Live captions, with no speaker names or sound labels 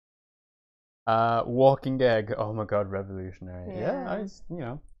Walking egg. Oh my god, revolutionary. Yeah,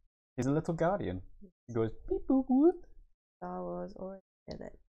 Yeah. he's a little guardian. He goes beep boop whoop. Star Wars already did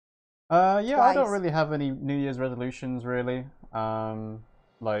it. Yeah, I don't Twice. really have any New Year's resolutions really.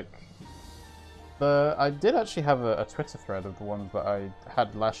 Like I did actually have a Twitter thread of the ones that I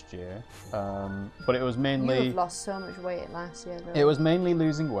had last year. But it was You mainly have lost so much weight last year, though. it was mainly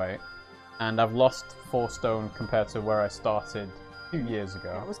losing weight, and I've lost 4 stone compared to where I started 2 years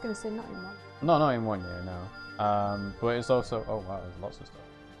ago. I was going to say not in one. No, not in 1 year, no. But it's also wow, there's lots of stuff.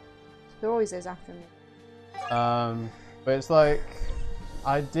 There always is after me. But it's like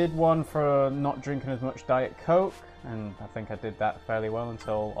I did one for not drinking as much Diet Coke, and I think I did that fairly well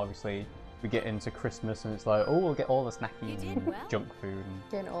until obviously we get into Christmas and it's like, oh, we'll get all the snacky and junk food. And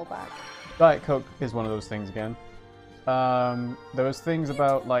Getting it all back. Diet Coke is one of those things again. There was things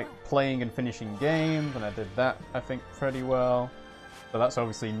about like playing and finishing games, and I did that I think pretty well. So that's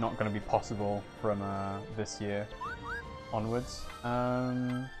obviously not going to be possible from this year onwards.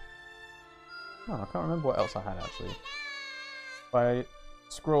 Oh, I can't remember what else I had actually. If I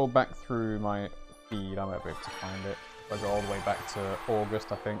scroll back through my feed, I might be able to find it. If I go all the way back to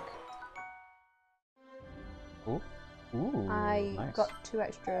August, I think. Ooh, I nice. got 2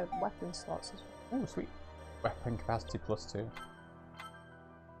 extra weapon slots as well. Oh, sweet. Weapon capacity +2.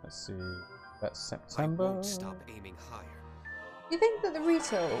 Let's see. That's September. I won't stop aiming higher. Do you think that the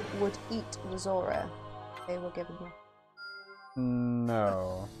retail would eat the Zora if they were given one?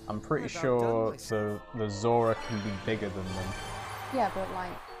 No. I'm pretty sure the Zora can be bigger than them. Yeah, but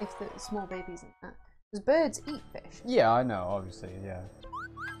like, if the small babies and that. Because birds eat fish. Yeah, I know, obviously, yeah.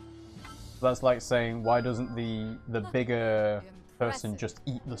 That's like saying, why doesn't the bigger person just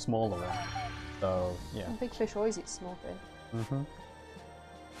eat the smaller one? So, yeah. And big fish always eat small fish. Mm-hmm.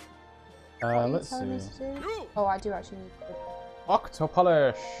 What are you Let's telling see. us to do? Oh, I do actually need to.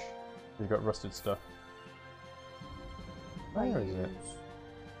 Octopolish! You got rusted stuff. I Where is it?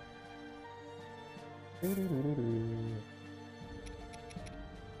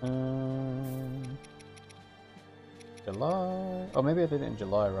 July. Oh, maybe I did it in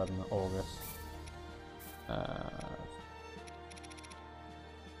July rather than August.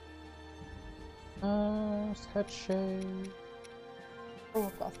 Head shave. Oh,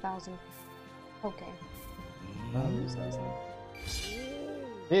 I've got 1,000. Okay. I'll use those then.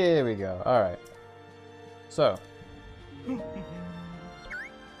 Here we go. Alright. So.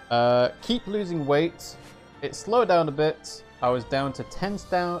 Keep losing weight. It slowed down a bit. I was down to 10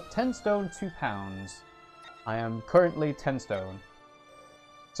 stone 2 pounds. I am currently 10 stone.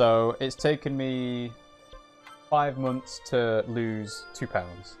 So it's taken me 5 months to lose 2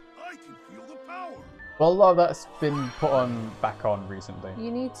 pounds. I can feel the power. Well, a lot of that's been put back on recently. You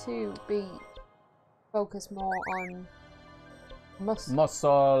need to focus more on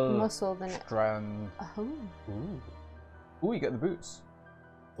muscle than strength. Oh. Ooh, you get the boots.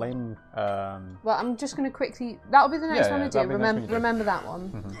 Flame. Well, I'm just going to quickly. That'll be the next one I do. Remember that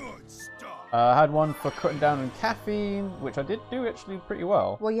one. Mm-hmm. I had one for cutting down on caffeine, which I did do actually pretty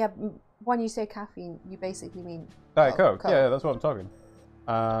well. Well, yeah. When you say caffeine, you basically mean Diet Coke. Yeah, that's what I'm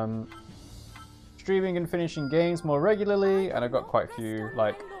talking. Streaming and finishing games more regularly, and I got quite a few,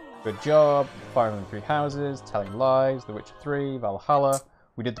 like Good Job, Fire Emblem Three Houses, Telling Lies, The Witcher 3, Valhalla.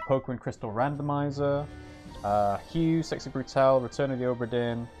 We did the Pokemon Crystal Randomizer, Hugh, Sexy Brutale, Return of the Obra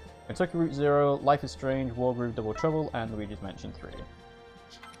Dinn, Kentucky Route Zero, Life is Strange, Wargroove Double Trouble, and Luigi's Mansion 3.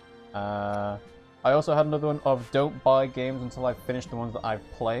 I also had another one of don't buy games until I've finished the ones that I've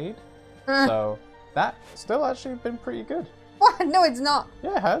played. So that's still actually been pretty good. What? No, it's not.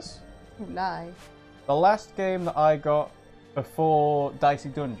 Yeah, it has. You lie. The last game that I got before Dicey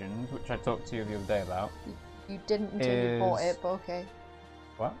Dungeons, which I talked to you the other day about. You didn't until you bought it, but okay.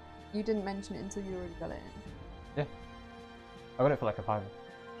 What? You didn't mention it until you already got it. Yeah. I got it for like a £5.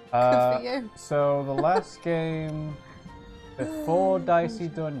 Good for you. So the last game before Dicey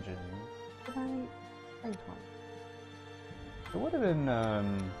Dungeons. Did I think one? It would have been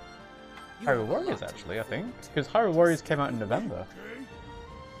Hyrule Warriors actually, I think. Because Hyrule Warriors came out in November.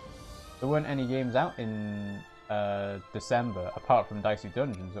 There weren't any games out in December apart from Dicey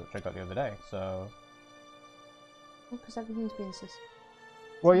Dungeons, which I got the other day, so... Because everything's been system.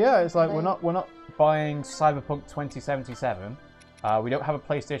 Well, yeah, it's like we're not buying Cyberpunk 2077. We don't have a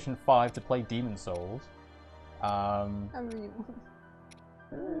PlayStation 5 to play Demon Souls. I really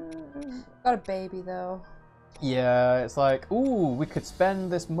want. Got a baby though. Yeah, it's like, ooh, we could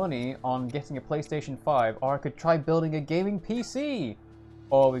spend this money on getting a PlayStation 5, or I could try building a gaming PC.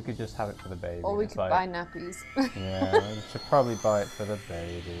 Or we could just have it for the baby. Or we could buy nappies. Yeah, we should probably buy it for the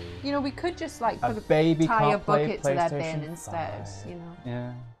baby. You know, we could just like A baby tie a can't play bucket to their bin PlayStation instead, 5. you know.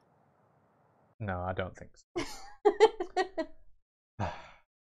 Yeah. No, I don't think so.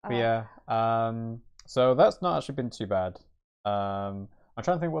 But yeah, so that's not actually been too bad. I'm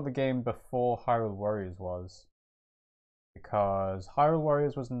trying to think what the game before Hyrule Warriors was. Because Hyrule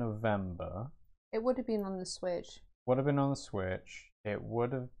Warriors was November. It would have been on the Switch. Would have been on the Switch. It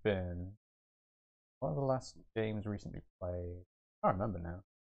would have been... What are the last games recently played? I can't remember now.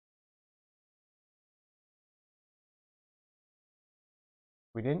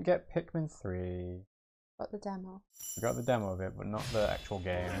 We didn't get Pikmin 3. Got the demo. We got the demo of it, but not the actual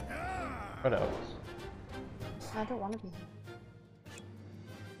game. What else? I don't want to be here.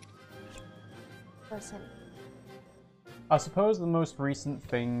 Where's it? I suppose the most recent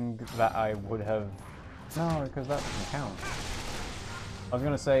thing that I would have... No, because that doesn't count. I was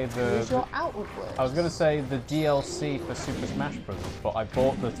gonna say Use your outward words. I was gonna say the DLC for Super Smash Bros. But I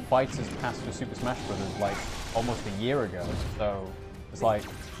bought the Fighters Pass for Super Smash Bros. Like almost a year ago, so it's like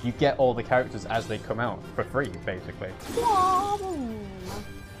you get all the characters as they come out for free, basically. Okay.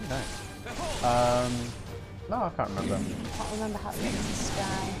 No, I can't remember. I can't remember how to get into the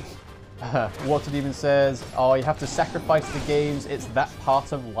sky. Water Demon says, "Oh, you have to sacrifice the games. It's that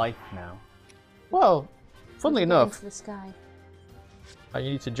part of life now." Well, funnily enough, into the sky.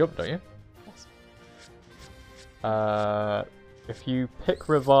 You need to jump, don't you? Yes. If you pick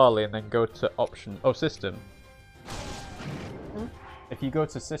Revali and then go to option, system. Hmm? If you go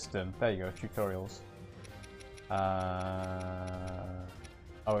to system, there you go, tutorials.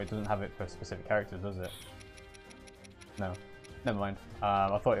 Oh, it doesn't have it for specific characters, does it? No. Never mind.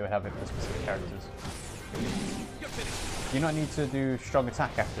 I thought it would have it for specific characters. You not need to do strong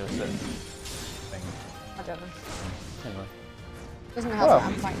attack after a certain thing. I don't know. Anyway. Doesn't help that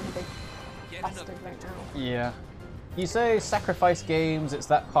I'm fighting a big bastard right now. Yeah. You say sacrifice games, it's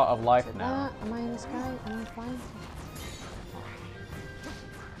that part of life now. Am I in the sky? Am I flying?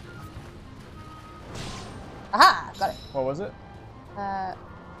 Aha! Got it. What was it?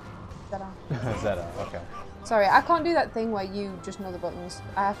 Zeta. Zeta, okay. Sorry, I can't do that thing where you just know the buttons.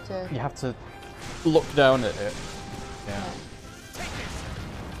 I have to... You have to look down at it. Yeah.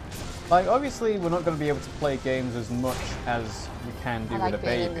 Like, obviously, we're not going to be able to play games as much as we can do with a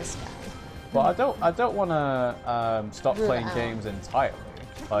baby. In the sky. But I don't want to stop playing games entirely.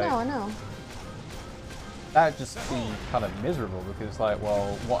 Like, no, I know. That'd just be kind of miserable because it's like,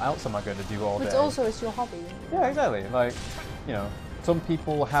 well, what else am I going to do all day? But also, it's your hobby. Yeah, exactly. Like, you know, some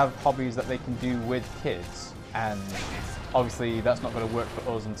people have hobbies that they can do with kids, and obviously that's not going to work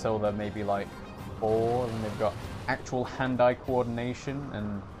for us until they're maybe like 4 and they've got actual hand-eye coordination.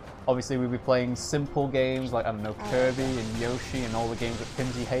 And obviously we'll be playing simple games like, I don't know, Kirby and Yoshi and all the games that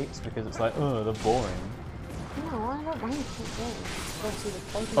Pimmsy hates because it's like, oh, they're boring. No, I don't mind games. Don't see the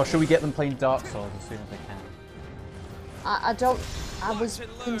point. Or should we get them playing Dark Souls as soon as they can? I don't. I was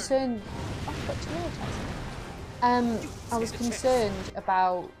concerned. Oh, I've got I was concerned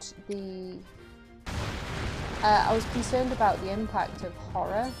about the. I was concerned about the impact of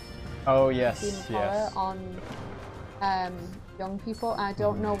horror. Oh yes, Horror on young people. I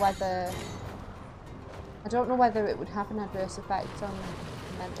don't know whether. I don't know whether it would have an adverse effect on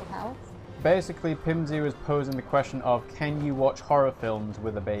mental health. Basically, Pimmsy was posing the question of, can you watch horror films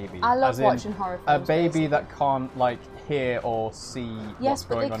with a baby? I love watching horror films. A baby basically. that can't, like, hear or see what's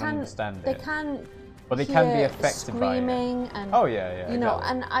going on and understand it. They can. But they can be affected by it. Screaming and. Oh yeah. You know,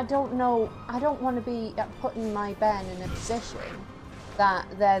 and I don't know. I don't want to be putting my Ben in a position that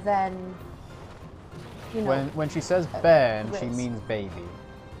they're then. You know. When she says Ben, she risk. means baby.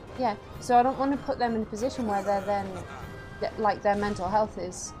 Yeah. So I don't want to put them in a position where they're then, like, their mental health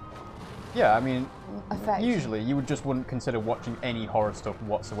is. Yeah, I mean, affected. usually you wouldn't consider watching any horror stuff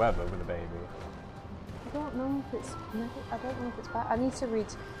whatsoever with a baby. I don't know if it's. I don't know if it's bad. I need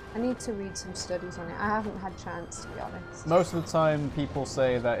to read some studies on it. I haven't had a chance, to be honest. Most of the time, people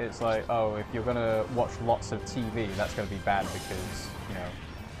say that it's like, oh, if you're gonna watch lots of TV, that's gonna be bad because, you know,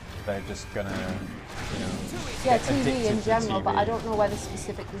 they're just gonna, you know, yeah, get TV in general, TV. but I don't know whether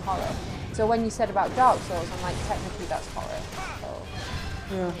specifically horror. So when you said about Dark Souls, I'm like, technically that's horror. So,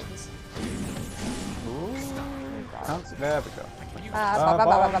 yeah. Ooh, There we go. I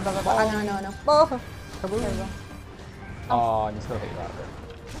know. Oh. There we go. Oh, and you still hit that bit.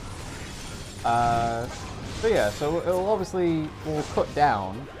 So yeah, so it'll obviously we'll cut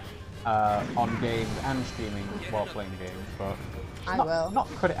down on games and streaming while playing games, but not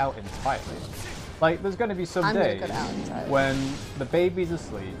cut it out entirely. Like, there's going to be some days when the baby's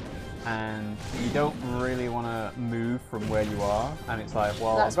asleep and you don't really want to move from where you are, and it's like,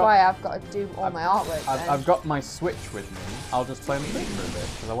 well, that's why I've got to do all my artwork. I've got my Switch with me. I'll just play on the Switch for a bit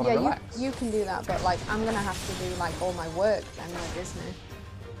because I want to relax. You can do that, but like I'm gonna have to do like all my work then, like, isn't it?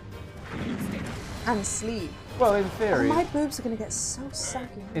 And sleep. Well, in theory... Oh, my boobs are going to get so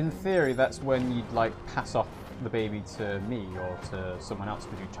saggy. In theory, that's when you'd, like, pass off the baby to me or to someone else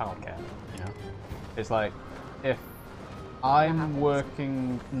to do childcare, you know? It's like, if I'm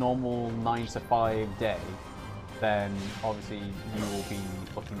working normal 9 to 5 day, then obviously you will be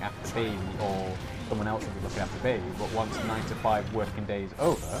looking after baby or someone else will be looking after baby, but once 9 to 5 working days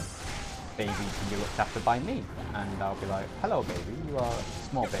over, baby can be looked after by me, and I'll be like, hello baby, you are a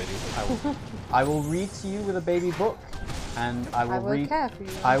small baby. I will read to you with a baby book, and I will care for you.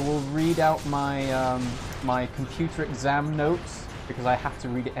 I will read out my my computer exam notes because I have to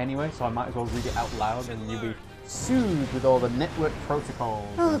read it anyway, so I might as well read it out loud, and you'll be soothed with all the network protocols.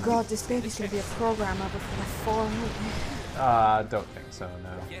 Oh god, this baby's gonna be a programmer before I don't think so,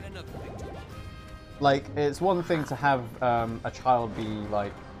 no. Like, it's one thing to have a child be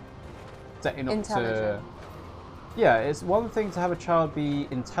like setting up to... Yeah, it's one thing to have a child be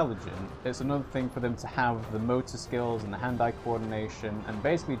intelligent, it's another thing for them to have the motor skills and the hand-eye coordination and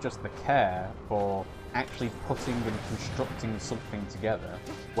basically just the care for actually putting and constructing something together,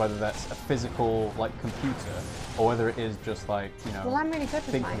 whether that's a physical, like, computer, or whether it is just like, you know, well, I'm really good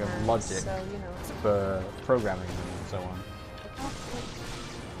with my thinking hands, of logic so, you know. for programming and so on.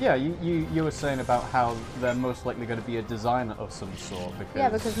 Yeah, you were saying about how they're most likely going to be a designer of some sort because... Yeah,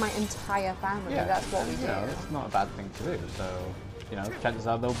 because my entire family, that's what we do. You know, it's not a bad thing to do, so, you know, chances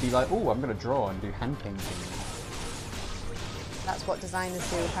are they'll be like, oh, I'm going to draw and do hand painting. That's what designers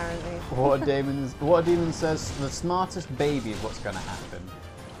do, apparently. What a demon says, the smartest baby is what's going to happen.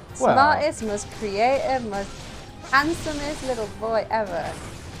 Smartest, most creative, most handsomest little boy ever.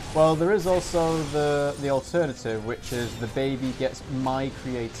 Well, there is also the alternative, which is the baby gets my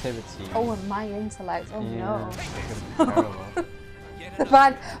creativity. Oh, and my intellect. Oh yeah, no. The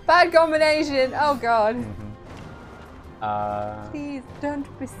bad combination. Oh god. Please don't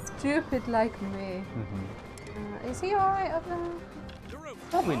be stupid like me. Is he alright up there?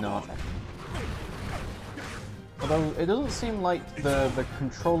 Probably not. Although it doesn't seem like the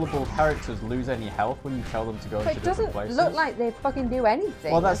controllable characters lose any health when you tell them to go into different places. It doesn't look like they fucking do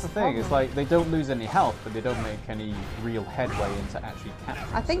anything. Well, that's the thing. It's like they don't lose any health, but they don't make any real headway into actually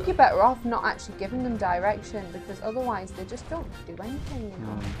capturing. I think you're better off not actually giving them direction because otherwise they just don't do anything, you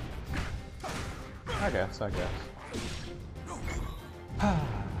know. I guess.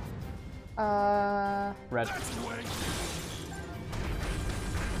 Red.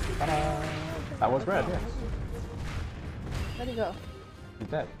 Ta-da! That was red, yes. Where'd he go? He's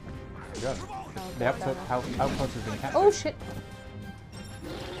dead. There you go. Oh, The outpost has been captured. Oh shit!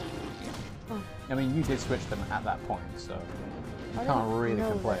 Oh. I mean, you did switch them at that point, so you can't really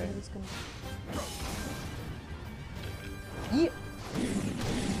complain. Yeah.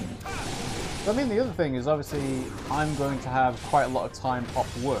 I mean, the other thing is obviously I'm going to have quite a lot of time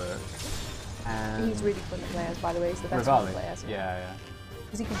off work, and he's really fun to play as, by the way. He's the best Revali. one to play as. Yeah.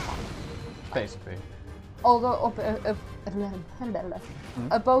 Because he can farm. Basically. Although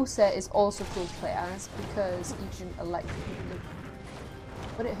a Bosa is also cool to play as because you can electrocute them.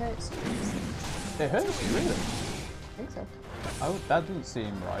 But it hurts you. It hurts you, really? I think so. Oh, that doesn't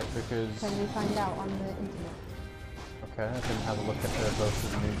seem right because... Can you find out on the internet? Okay, I can have a look at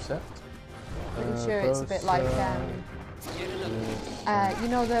Bosa's moveset. Pretty sure it's a bit like, you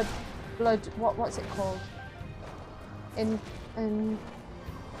know the blood, what's it called? In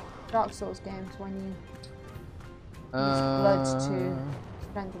Dark Souls games when you use blood to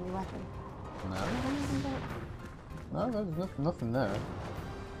strengthen your weapon. No, there's nothing there.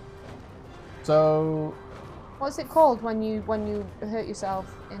 So... What's it called when you hurt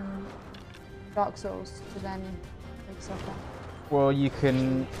yourself in Dark Souls to then make yourself down? Well, you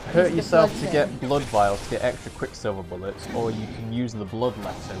can hurt yourself to get blood vials to get extra quicksilver bullets, or you can use the blood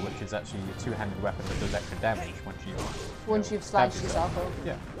letter, which is actually a two-handed weapon that does extra damage once you've sliced yourself open.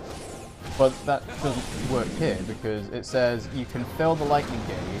 Yeah. But that doesn't work here because it says you can fill the lightning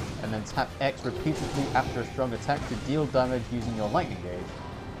gauge and then tap X repeatedly after a strong attack to deal damage using your lightning gauge.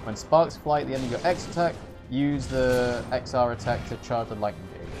 When sparks fly at the end of your X attack, use the XR attack to charge the lightning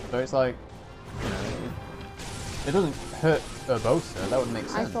gauge. So it's like, you know, it doesn't hurt Urbosa, that would make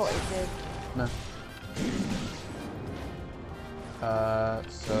sense. I thought it did. No.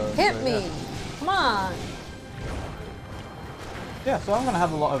 Hit me! Come on! Yeah, so I'm going to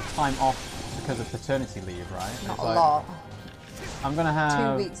have a lot of time off because of paternity leave, right? Not a lot. I'm going to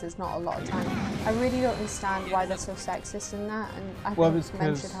have... 2 weeks is not a lot of time. I really don't understand why they're so sexist in that, and I think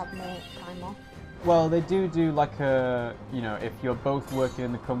men should have more time off. Well, they do like a, you know, if you're both working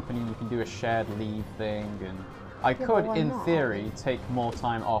in the company, you can do a shared leave thing, and I could, in theory, take more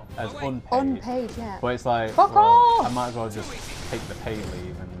time off as unpaid. Unpaid, yeah. But it's like, fuck well, off! I might as well just take the paid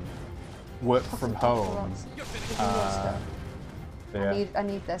leave and work from home. Yeah. I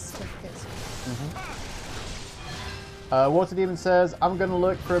need their certificates. Water Demon says, I'm gonna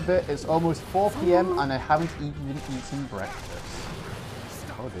look for a bit. It's almost 4 p.m. and I haven't even eaten breakfast.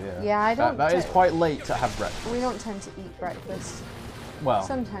 Oh dear. Yeah, I don't. That is quite late to have breakfast. We don't tend to eat breakfast. Well,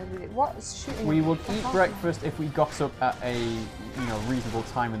 sometimes we do. What's shooting? We would eat breakfast if we got up at a reasonable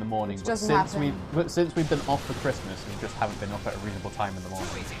time in the morning. Which but doesn't since happen. since we've been off for Christmas, we just haven't been up at a reasonable time in the morning.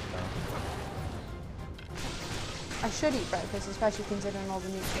 So. I should eat breakfast, especially considering all the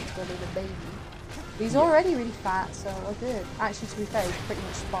nutrients go to the baby. He's already really fat, so we're good. Actually, to be fair, he's pretty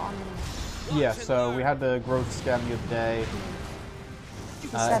much spot on. Yeah, so we had the growth scan the other day.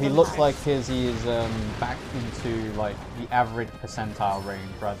 He looks like he is back into like the average percentile range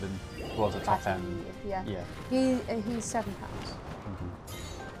rather than towards the top end. Yeah. He's 7 pounds.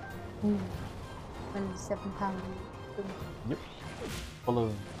 And 7 pounds. Yep. Full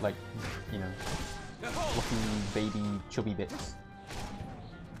of like looking baby chubby bits.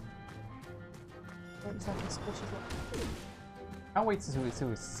 Can't wait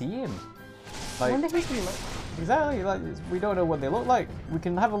to see him. Like, I wonder who's gonna look. Exactly, like we don't know what they look like. We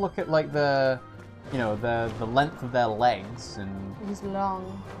can have a look at like the length of their legs and. He's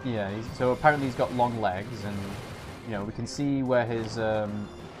long. Yeah, so apparently he's got long legs, and we can see where his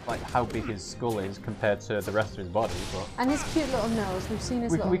like how big his skull is compared to the rest of his body. But and his cute little nose. We've seen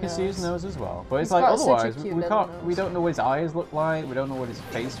his little nose. We can see his nose as well, but it's He's like got otherwise such a cute we little can't. nose. We don't know what his eyes look like. We don't know what his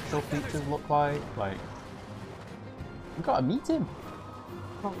facial features look like. Like we gotta meet him.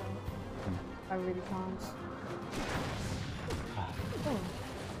 Can't wait. I really can't.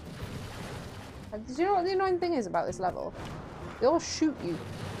 Do you know what the annoying thing is about this level? They all shoot you.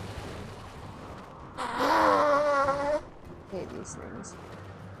 I hate these things.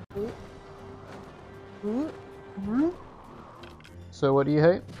 So what do you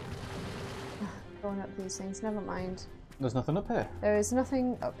hate? Going up these things, never mind. There's nothing up here. There is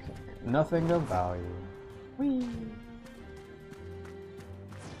nothing up here. Nothing of value. Whee!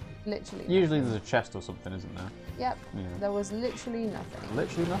 Literally. Usually there's a chest or something, isn't there? Yep. Yeah. There was literally nothing.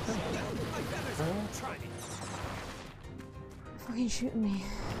 Literally nothing? Fucking shooting me.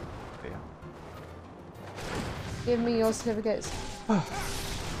 Yeah. Give me your certificates.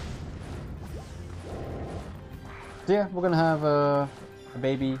 So yeah, we're gonna have a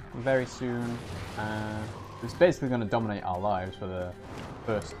baby very soon. It's basically gonna dominate our lives for the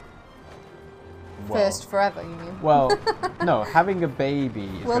first. First forever, you mean? Well, no, having a baby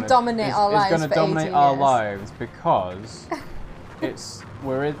is will dominate our lives. It's going to dominate our lives because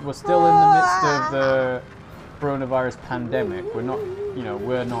we're still in the midst of the coronavirus pandemic. We're not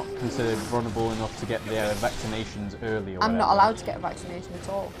considered vulnerable enough to get the vaccinations early. Or I'm whatever. not allowed to get a vaccination at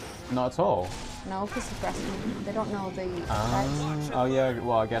all. Not at all. No, because of breastfeeding. They don't know the effects. Oh yeah.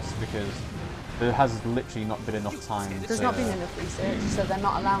 Well, I guess because there has literally not been enough time. There's not been enough research, so they're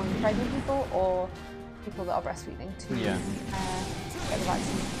not allowing pregnant people or people that are breastfeeding to get the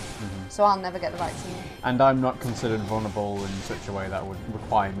vaccine. So I'll never get the vaccine. And I'm not considered vulnerable in such a way that would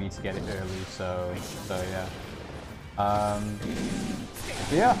require me to get it early. So yeah.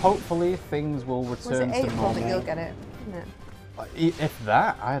 Yeah. Hopefully things will return to normal. Was it April that you'll get it? Isn't it? If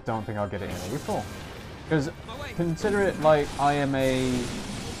that, I don't think I'll get it in April. Because consider it like I am a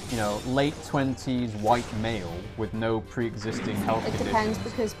late 20s white male with no pre-existing health conditions. It depends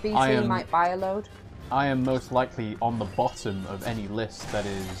because BT might buy a load. I am most likely on the bottom of any list that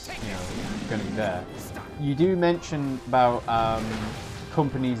is, going to be there. You do mention about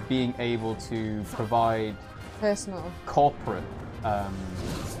companies being able to provide personal corporate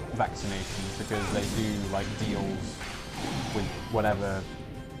vaccinations because they do like deals with whatever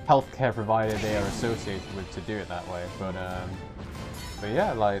healthcare provider they are associated with to do it that way. But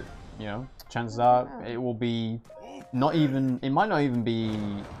yeah, like chances are it will be it might not even be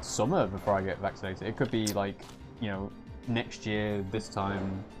summer before I get vaccinated. It could be like next year this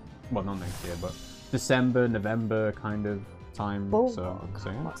time. Well, not next year, but December, November kind of time. Bulwark. So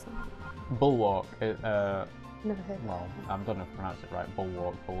yeah. What's that? Bulwark. Never heard. Well, I don't know if I pronounced it right.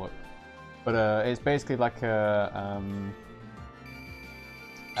 Bulwark. But it's basically like a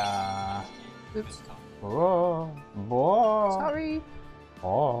Oops. Sorry.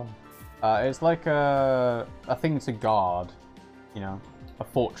 It's like a thing to guard, a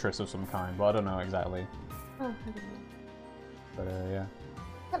fortress of some kind, but I don't know exactly. Oh, I don't know. But yeah.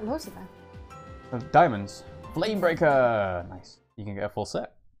 Got loads of them. Diamonds. Flamebreaker! Nice. You can get a full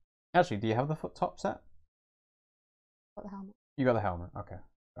set. Actually, do you have the top set? Got the helmet. You got the helmet, okay.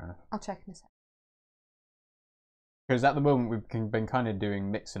 Fair enough. I'll check in a sec. Because at the moment we've been kind of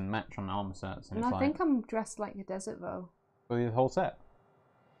doing mix and match on armor sets. And I think I'm dressed like a desert though. For the whole set?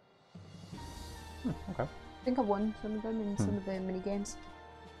 Okay. I think I won some of them in some of the mini games,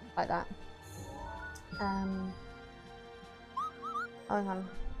 like that. Hang on,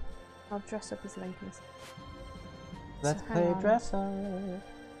 I'll dress up as Link. Let's play dress up.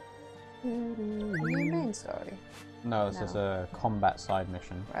 Are you in main story? No, this is a combat side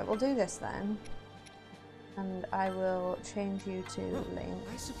mission. Right, we'll do this then. And I will change you to Link.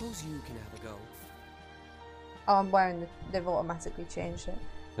 I suppose you can have a go. Oh, I'm wearing the... They've automatically changed it.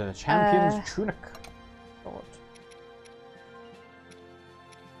 The champion's tunic. Sword.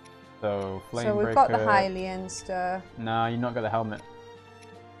 So, flame So we've breaker. got the Hylian stuff. Nah, you've not got the helmet.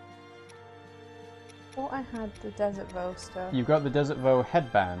 Thought I had the Desert Vow stuff. You've got the Desert Vow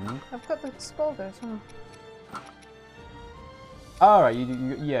headband. I've got the Spalder as well. Alright,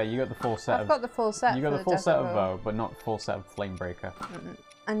 yeah, you got the full set I've got the full set. You got for the full set of Desert Vow, but not full set of flame breaker.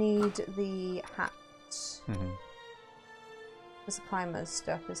 I need the hat. Mm-hmm. Because the climber's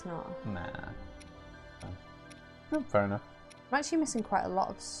stuff is not. Nah. Oh, fair enough. I'm actually missing quite a lot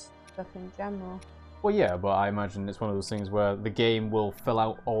of stuff in general. Well, yeah, but I imagine it's one of those things where the game will fill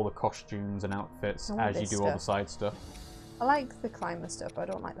out all the costumes and outfits as you do all the side stuff. I like the climber stuff, but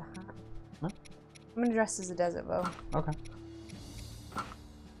I don't like the hat. No? I'm going to dress as a Desert Vow. Okay.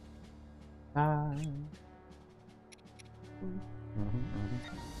 So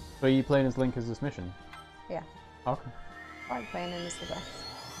are you playing as Link as this mission? Yeah. Okay. I like playing him as the best.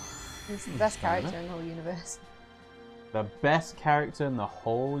 He's the best character in the whole universe. The best character in the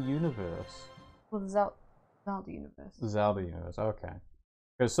whole universe? Well, the Zelda universe. The Zelda universe, okay.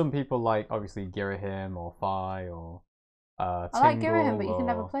 Because some people like, obviously, Girahim or Fi or Tingle. I like Girahim, but you can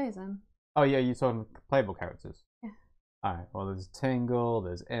never play as him. Oh yeah, you're talking playable characters? Yeah. Alright, well there's Tingle,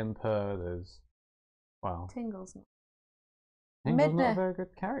 there's Impa, there's... Well... Tingle's not. Tingle's not a very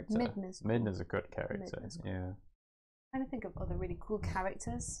good character. Midna's cool. Midna's a good character, Cool. yeah. I'm trying to think of other really cool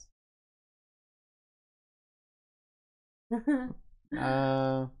characters.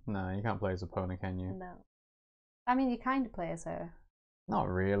 No, you can't play as Epona, can you? No. I mean, you kind of play as her. Not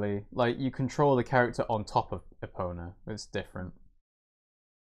really. Like, you control the character on top of Epona. It's different.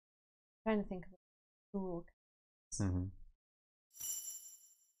 I'm trying to think of cool Mm-hmm.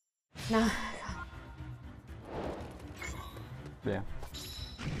 No. Yeah.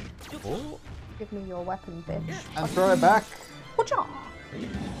 Oh. Give me your weapon, bitch. And throw it back! Whatcha?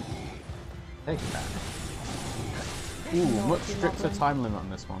 Take that. Ooh, much stricter time limit on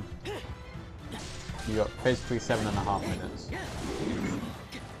this one. You got basically 7.5 minutes.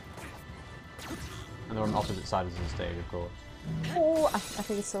 And they're on opposite sides of the stage, of course. Oh, I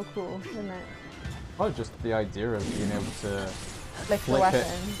think it's so cool, isn't it? Oh, just the idea of being able to flip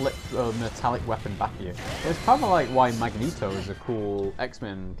a metallic weapon back at you. It's kind of like why Magneto is a cool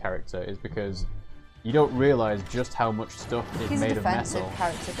X-Men character, is because you don't realise just how much stuff is made of metal. He's a defensive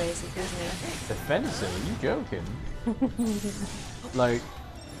character, basically, isn't he? Defensive? Are you joking? Like,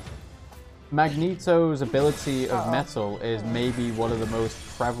 Magneto's ability of metal is maybe one of the most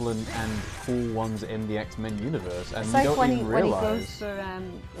prevalent and cool ones in the X-Men universe, and it's you like don't when even when realise. he goes for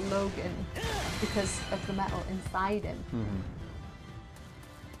Logan because of the metal inside him. Mm-hmm.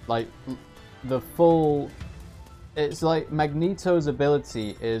 Like, the full... It's like Magneto's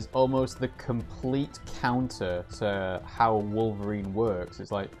ability is almost the complete counter to how Wolverine works.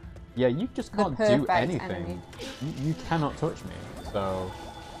 It's like, yeah, you just can't do anything. You cannot touch me, so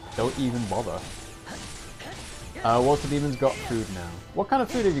don't even bother. Water Demon's got food now. What kind of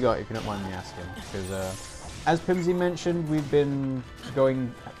food have you got, if you don't mind me asking? Because, as Pimmsy mentioned, we've been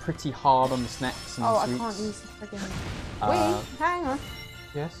going pretty hard on the snacks and sweets. I can't use the friggin'... Wait, hang on.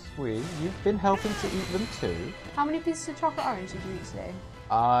 Yes, you've been helping to eat them too. How many pieces of chocolate orange did you eat today?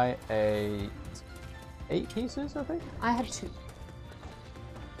 I ate 8 pieces, I think. I had 2.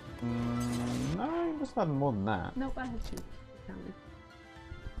 No, you must have had more than that. Nope, I had 2.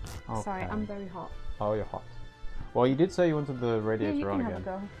 Okay. Sorry, I'm very hot. Oh, you're hot. Well, you did say you wanted the radiator on again. Have a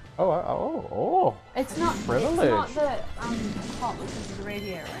go. Oh! It's not privilege. It's not that I'm hot because of the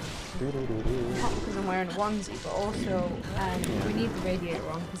radiator. I'm hot because I'm wearing a onesie, but also we need the radiator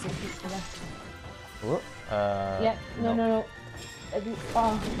on because it keeps the left. Whoop. Yeah. No. No.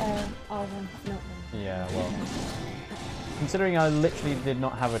 Yeah. Well, considering I literally did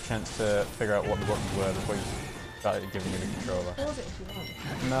not have a chance to figure out what the buttons were before you started giving me the controller. Pause it if you want.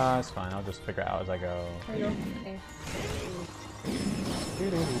 No, it's fine. I'll just figure it out as I go. Okay. You have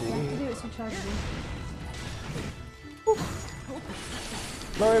to do it so charging.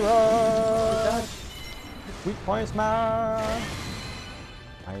 Glory Rod! Weak point smash!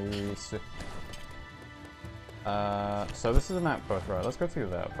 Nice. So this is an outpost, right? Let's go through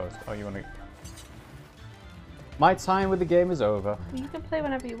the outpost. Oh, you want to... My time with the game is over. You can play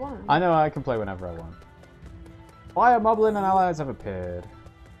whenever you want. I know I can play whenever I want. Fire Moblin and allies have appeared.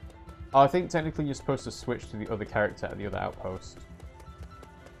 Oh, I think technically you're supposed to switch to the other character at the other outpost.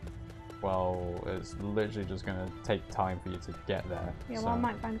 Well, it's literally just going to take time for you to get there. Yeah, so. well, I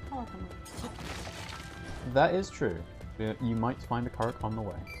might find a Korok on it. That is true. You might find a Korok on the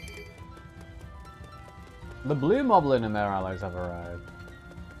way. The Blue Moblin and their allies have arrived.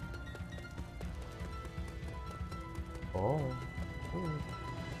 Oh. Ooh.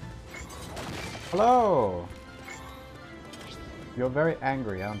 Hello! You're very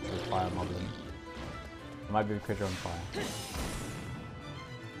angry, aren't you, Fire Moblin? It might be because you're on fire.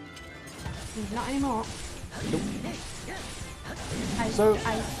 Not anymore. Nope.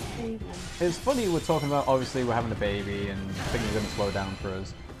 It's funny we're talking about, obviously we're having a baby and things are going to slow down for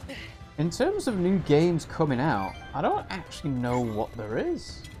us. In terms of new games coming out, I don't actually know what there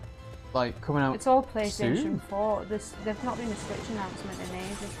is. Like, coming out It's all PlayStation soon? 4. They've not been a Switch announcement in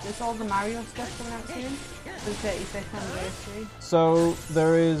ages. There's all the Mario stuff coming out soon. For the 35th anniversary. So,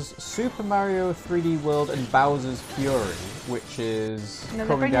 there is Super Mario 3D World and Bowser's Fury, which is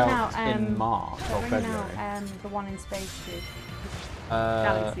coming out in March or February. Out, the one in space too.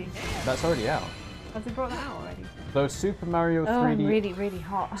 Galaxy. That's already out. Have they brought that out already? So, Super Mario 3D... Oh, really, really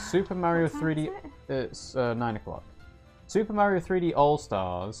hot. Super Mario What time 3D... is it? It's 9 o'clock. Super Mario 3D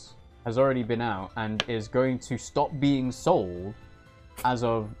All-Stars has already been out and is going to stop being sold as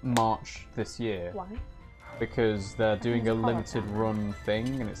of March this year. Why? Because they're doing a limited run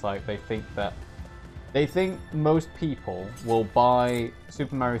thing, and it's like they think most people will buy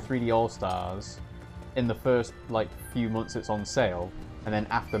Super Mario 3D All-Stars in the first like few months it's on sale, and then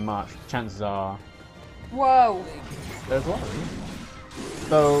after March, chances are Whoa! there's a lot.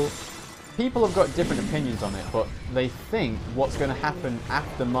 So people have got different opinions on it, but they think what's going to happen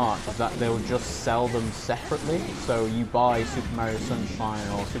after March is that they'll just sell them separately. So you buy Super Mario Sunshine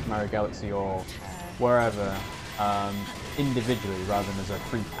or Super Mario Galaxy or wherever individually rather than as a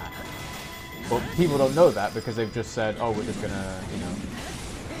free pack. But people don't know that because they've just said, oh, we're just going to,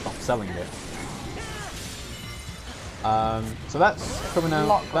 stop selling it. So that's coming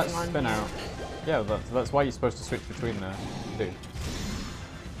out. That's been out. Yeah, that's why you're supposed to switch between the two.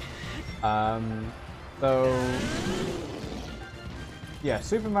 So yeah,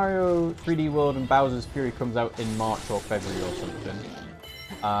 Super Mario 3D World and Bowser's Fury comes out in March or February or something.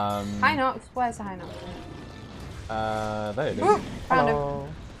 Hinox, where's the Hinox? There it is. Ooh, found him.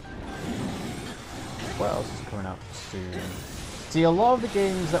 What else is coming out soon? See, a lot of the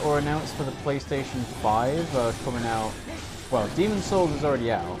games that were announced for the PlayStation 5 are coming out. Well, Demon's Souls is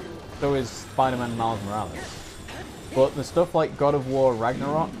already out. So is Spider-Man Miles Morales. But the stuff like God of War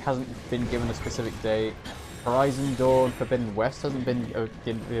Ragnarok hasn't been given a specific date. Horizon Dawn Forbidden West hasn't been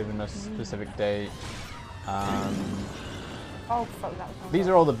given a specific date. Oh, fuck, that was These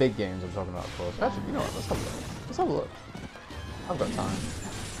are all the big games I'm talking about, of course. Actually, you know what? Let's have a look. Let's have a look. I've got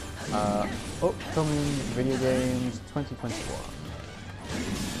time. Upcoming video games 2021.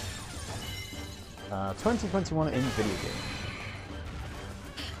 2021 in video games.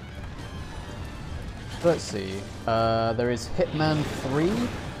 Let's see. There is Hitman 3,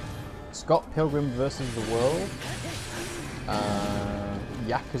 Scott Pilgrim vs. the World,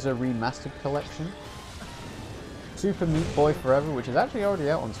 Yakuza Remastered Collection, Super Meat Boy Forever, which is actually already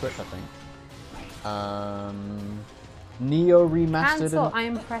out on Switch, I think. Neo Remastered. Cancel. I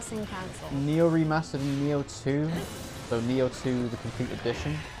am pressing cancel. Neo Remastered and Neo 2. So Neo 2, the complete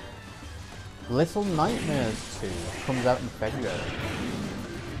edition. Little Nightmares 2 comes out in February.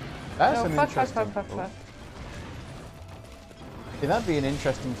 That's an interesting. See, that'd be an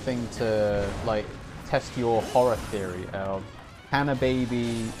interesting thing to like test your horror theory of can a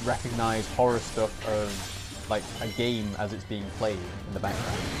baby recognize horror stuff of like a game as it's being played in the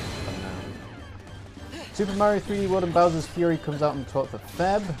background? I don't know. Super Mario 3D World and Bowser's Fury comes out on the 12th of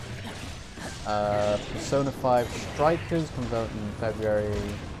Feb. Persona 5 Strikers comes out in February.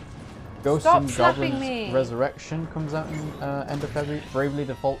 Ghosts and Goblins Resurrection comes out in end of February. Bravely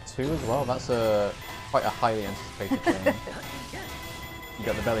Default 2 as well. That's quite a highly anticipated game. You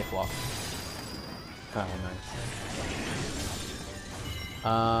got the belly flop. Oh, nice.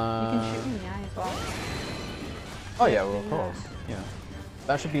 You can shoot in the eye as well. Oh yeah, well of course. Yeah.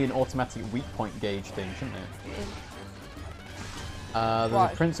 That should be an automatic weak point gauge thing, shouldn't it? There's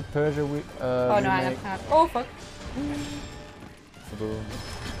a Prince of Persia remake. Oh no, I have. Oh fuck. Boom.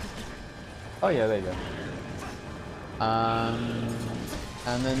 Oh yeah, there you go.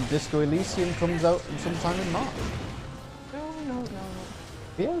 And then Disco Elysium comes out sometime in March. No.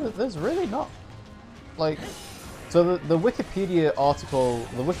 Yeah, there's really not like So the Wikipedia article,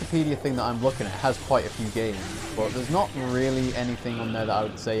 the Wikipedia thing that I'm looking at has quite a few games, but there's not really anything on there that I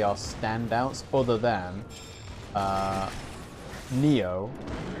would say are standouts other than Neo,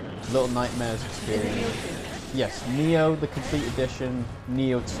 Little Nightmares Experience. Yes, Neo the Complete Edition,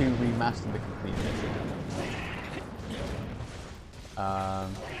 Neo 2 Remastered the Complete Edition.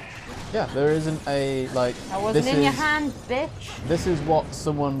 Yeah, there isn't a, like... That wasn't in your hand, bitch! This is what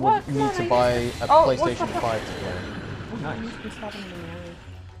someone would need to buy a PlayStation 5 to play.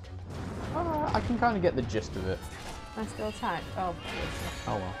 Oh, nice. I can kind of get the gist of it. I still attack? Oh,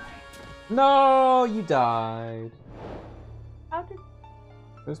 oh well. No, you died. How did...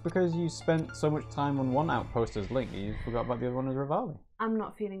 It was because you spent so much time on one outpost as Link, you forgot about the other one as Revali. I'm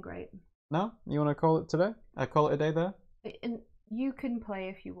not feeling great. No? You want to call it today? Call it a day there? You can play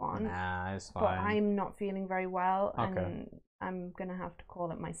if you want. Nah, it's fine. But I'm not feeling very well, and I'm gonna have to call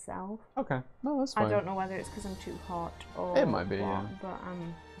it myself. Okay, no, that's fine. I don't know whether it's because I'm too hot or it might be, what, yeah. But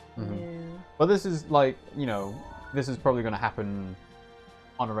no. But this is like, you know, this is probably going to happen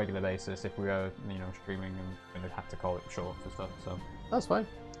on a regular basis if we are, you know, streaming and going to have to call it short for stuff. So that's fine.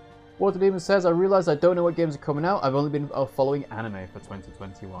 Water Demon says, I realise I don't know what games are coming out. I've only been following anime for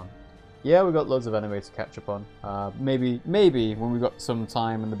 2021. Yeah, we've got loads of anime to catch up on. Maybe when we've got some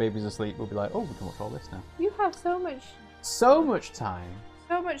time and the baby's asleep, we'll be like, oh, we can watch all this now. You have so much time.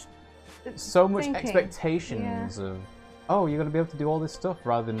 So much thinking. Expectations of, oh, you're going to be able to do all this stuff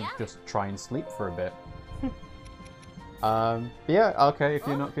rather than just try and sleep for a bit. But yeah, okay, if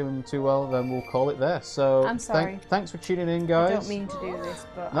you're not feeling too well, then we'll call it there. So I'm sorry. Thanks for tuning in, guys. I don't mean to do this,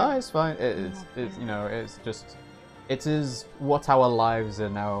 but... No, it's fine. It's you know, it's just... It is what our lives are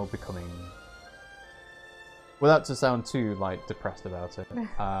now becoming. Without to sound too, like, depressed about it.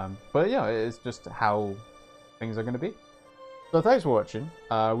 But yeah, it's just how things are going to be. So thanks for watching.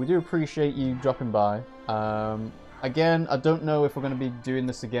 We do appreciate you dropping by. Again, I don't know if we're going to be doing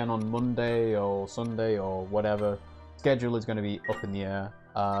this again on Monday or Sunday or whatever. Schedule is going to be up in the air.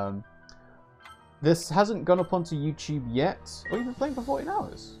 This hasn't gone up onto YouTube yet. Oh, you've been playing for 14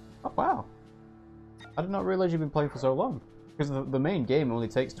 hours? Oh, wow. I did not realize you've been playing for so long. Because the main game only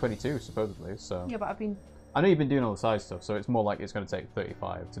takes 22, supposedly, so... Yeah, but I know you've been doing all the side stuff, so it's more like it's going to take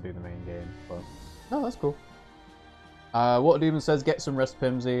 35 to do the main game, but... No, that's cool. Water Demon says, get some rest,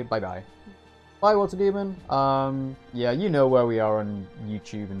 Pimmsy. Bye-bye. Bye, Water Demon. Yeah, you know where we are on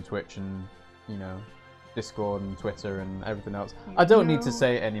YouTube and Twitch and, you know, Discord and Twitter and everything else. I don't need to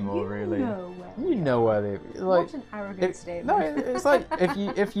say it anymore, really. You know where they... Like, what an arrogant statement. No, it's like,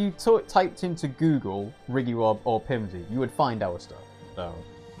 if you typed into Google RiggyRob or Pimmsy, you would find our stuff. So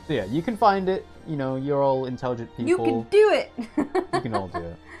yeah, you can find it. You know, you're all intelligent people. You can do it! You can all do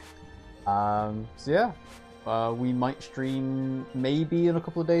it. So yeah, we might stream maybe in a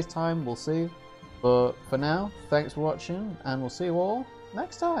couple of days' time. We'll see. But for now, thanks for watching, and we'll see you all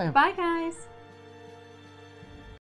next time. Bye, guys!